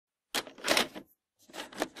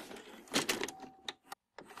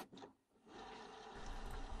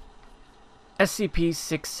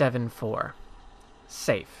SCP-674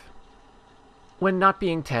 Safe. When not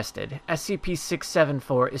being tested,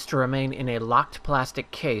 SCP-674 is to remain in a locked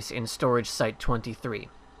plastic case in Storage Site-23.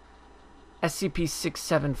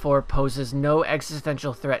 SCP-674 poses no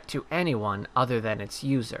existential threat to anyone other than its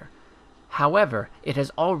user. However, it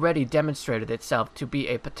has already demonstrated itself to be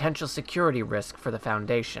a potential security risk for the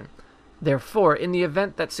Foundation. Therefore, in the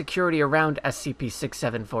event that security around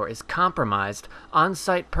SCP-674 is compromised,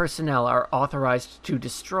 on-site personnel are authorized to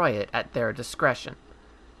destroy it at their discretion.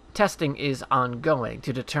 Testing is ongoing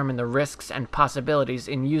to determine the risks and possibilities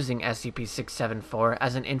in using SCP-674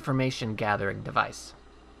 as an information-gathering device.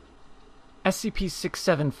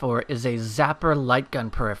 SCP-674 is a Zapper light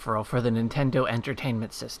gun peripheral for the Nintendo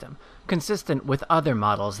Entertainment System, consistent with other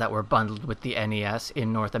models that were bundled with the NES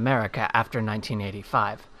in North America after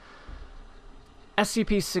 1985.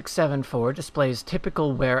 SCP-674 displays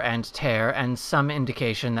typical wear and tear and some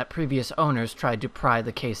indication that previous owners tried to pry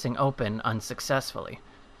the casing open unsuccessfully.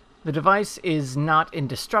 The device is not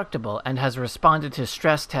indestructible and has responded to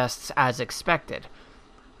stress tests as expected.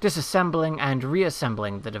 Disassembling and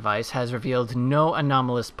reassembling the device has revealed no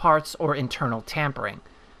anomalous parts or internal tampering.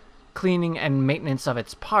 Cleaning and maintenance of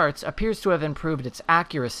its parts appears to have improved its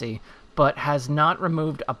accuracy, but has not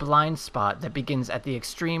removed a blind spot that begins at the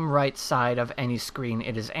extreme right side of any screen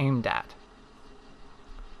it is aimed at.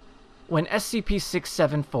 When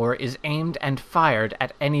SCP-674 is aimed and fired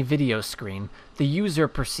at any video screen, the user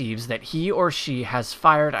perceives that he or she has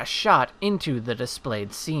fired a shot into the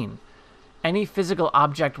displayed scene. Any physical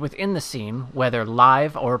object within the scene, whether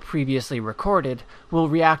live or previously recorded, will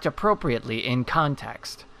react appropriately in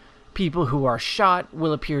context. People who are shot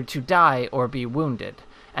will appear to die or be wounded,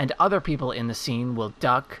 and other people in the scene will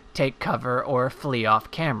duck, take cover, or flee off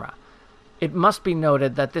camera. It must be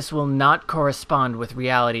noted that this will not correspond with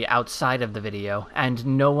reality outside of the video,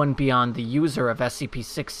 and no one beyond the user of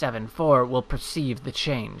SCP-674 will perceive the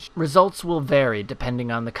change. Results will vary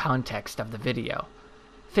depending on the context of the video.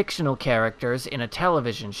 Fictional characters in a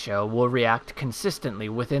television show will react consistently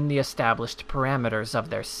within the established parameters of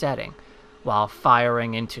their setting, while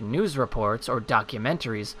firing into news reports or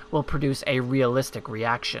documentaries will produce a realistic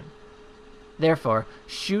reaction. Therefore,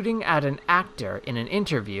 shooting at an actor in an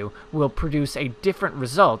interview will produce a different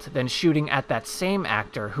result than shooting at that same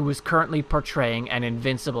actor who is currently portraying an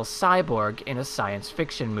invincible cyborg in a science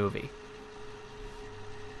fiction movie.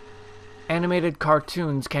 Animated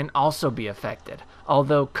cartoons can also be affected,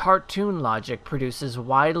 although cartoon logic produces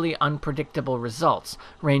widely unpredictable results,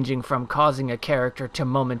 ranging from causing a character to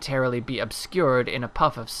momentarily be obscured in a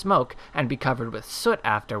puff of smoke and be covered with soot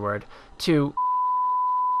afterward, to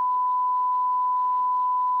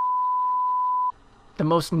the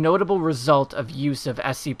most notable result of use of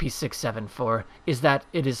SCP-674 is that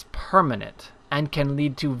it is permanent and can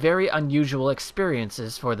lead to very unusual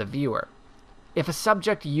experiences for the viewer. If a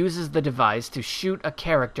subject uses the device to shoot a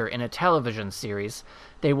character in a television series,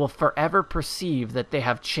 they will forever perceive that they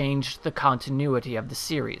have changed the continuity of the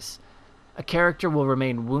series. A character will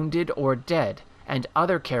remain wounded or dead, and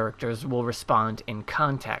other characters will respond in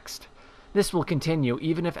context. This will continue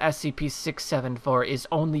even if SCP-674 is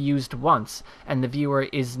only used once and the viewer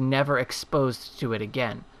is never exposed to it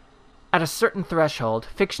again. At a certain threshold,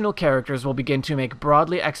 fictional characters will begin to make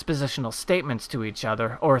broadly expositional statements to each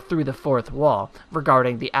other or through the fourth wall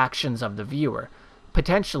regarding the actions of the viewer,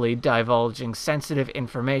 potentially divulging sensitive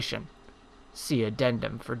information. See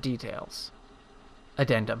Addendum for details.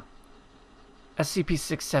 Addendum.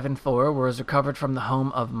 SCP-674 was recovered from the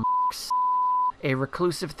home of a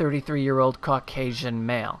reclusive 33-year-old Caucasian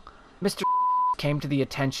male. Mr. came to the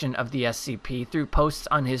attention of the SCP through posts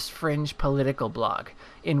on his fringe political blog,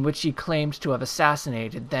 in which he claimed to have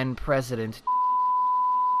assassinated then-President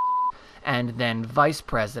and then-Vice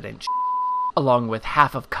President, along with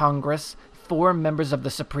half of Congress, 4 members of the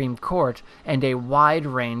Supreme Court, and a wide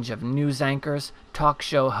range of news anchors, talk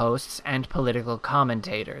show hosts, and political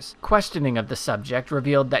commentators. Questioning of the subject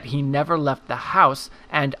revealed that he never left the house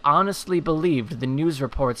and honestly believed the news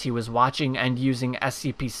reports he was watching and using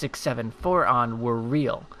SCP-674 on were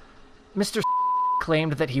real. Mr.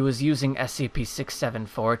 claimed that he was using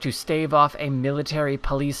SCP-674 to stave off a military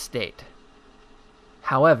police state.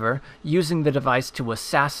 However, using the device to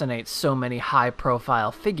assassinate so many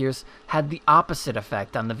high-profile figures had the opposite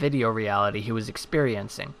effect on the video reality he was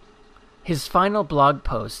experiencing. His final blog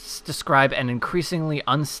posts describe an increasingly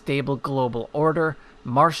unstable global order,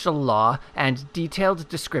 martial law, and detailed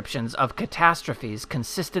descriptions of catastrophes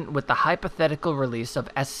consistent with the hypothetical release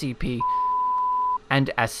of SCP and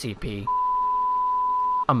SCP,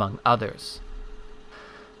 among others.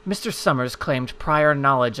 Mr. Summers claimed prior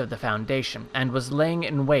knowledge of the Foundation and was laying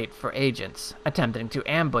in wait for agents, attempting to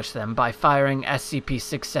ambush them by firing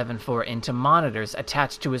SCP-674 into monitors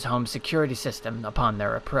attached to his home security system upon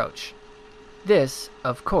their approach. This,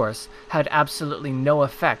 of course, had absolutely no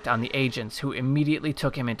effect on the agents who immediately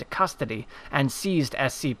took him into custody and seized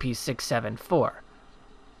SCP-674.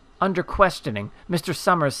 Under questioning, Mr.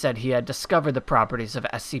 Summers said he had discovered the properties of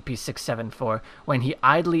SCP-674 when he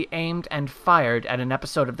idly aimed and fired at an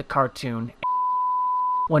episode of the cartoon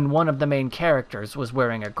when one of the main characters was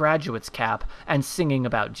wearing a graduate's cap and singing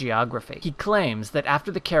about geography. He claims that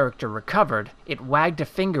after the character recovered, it wagged a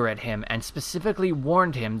finger at him and specifically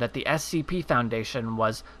warned him that the SCP Foundation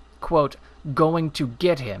was, quote, going to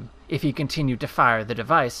get him if he continued to fire the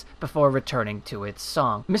device before returning to its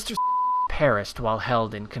song. Mr. perished while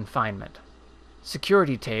held in confinement.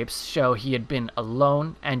 Security tapes show he had been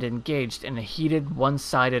alone and engaged in a heated,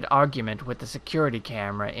 one-sided argument with the security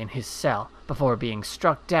camera in his cell before being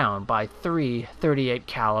struck down by 3 .38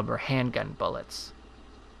 caliber handgun bullets.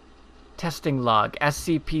 Testing log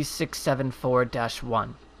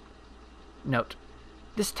SCP-674-1. Note: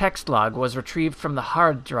 this text log was retrieved from the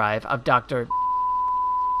hard drive of Dr.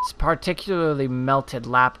 particularly melted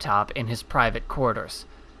laptop in his private quarters.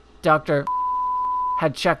 Dr.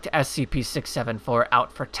 had checked SCP-674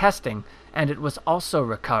 out for testing, and it was also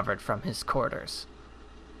recovered from his quarters.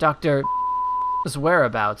 Dr.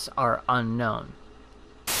 whereabouts are unknown.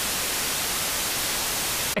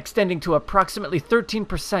 Extending to approximately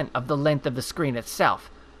 13% of the length of the screen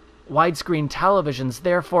itself. Widescreen televisions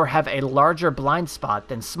therefore have a larger blind spot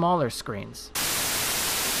than smaller screens.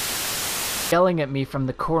 Yelling at me from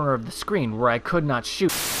the corner of the screen where I could not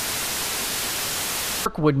shoot.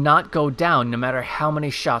 Would not go down no matter how many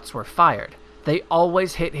shots were fired. They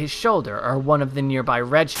always hit his shoulder or one of the nearby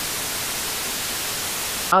red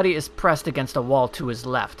body is pressed against a wall to his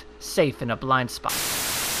left, safe in a blind spot.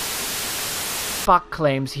 Spock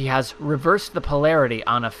claims he has reversed the polarity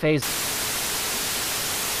on a phase